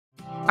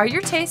Are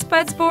your taste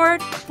buds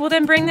bored? Well,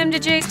 then bring them to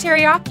Jay's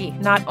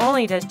Teriyaki. Not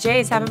only does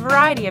Jay's have a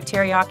variety of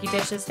teriyaki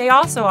dishes, they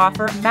also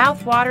offer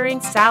mouth-watering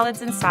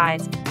salads and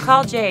sides.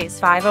 Call Jay's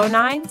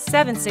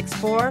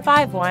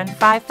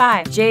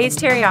 509-764-5155. Jay's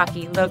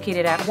Teriyaki,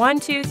 located at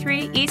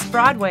 123 East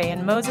Broadway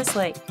in Moses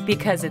Lake,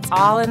 because it's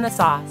all in the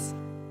sauce.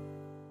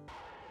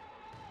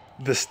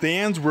 The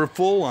stands were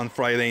full on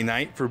Friday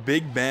night for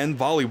Big Bend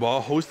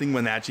volleyball hosting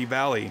Wenatchee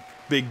Valley.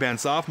 Big Bend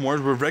sophomores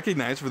were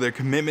recognized for their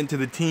commitment to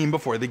the team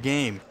before the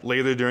game.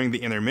 Later during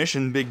the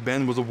intermission, Big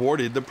Bend was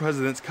awarded the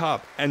President's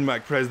Cup, and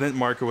NWAC President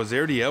Marco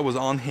Azerdia was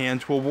on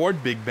hand to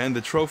award Big Bend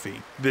the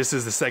trophy. This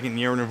is the second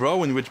year in a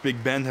row in which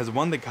Big Bend has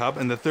won the cup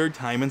and the third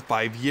time in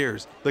 5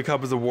 years. The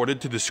cup is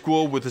awarded to the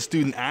school with the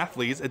student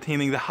athletes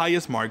attaining the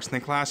highest marks in the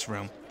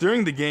classroom.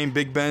 During the game,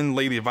 Big Bend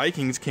Lady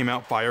Vikings came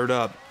out fired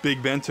up.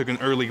 Big Bend took an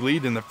early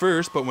lead in the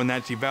first, but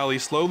Wenatchee Valley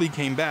slowly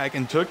came back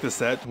and took the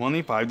set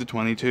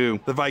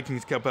 25-22. The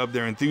Vikings kept up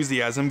their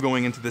enthusiasm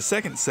going into the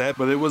second set,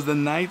 but it was the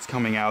Knights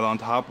coming out on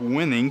top,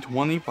 winning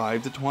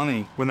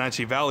 25-20.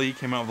 Wenatchee Valley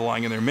came out of the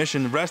line of their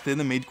mission, rested,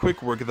 and made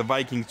quick work of the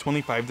Vikings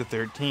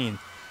 25-13.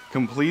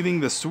 Completing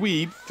the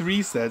sweep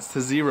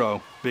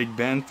 3-0. Big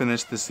Bend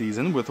finished the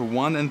season with a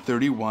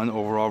 1-31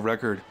 overall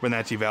record.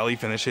 Wenatchee Valley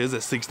finishes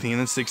at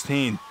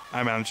 16-16.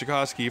 I'm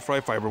Cichoski for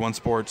iFiber1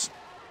 Sports.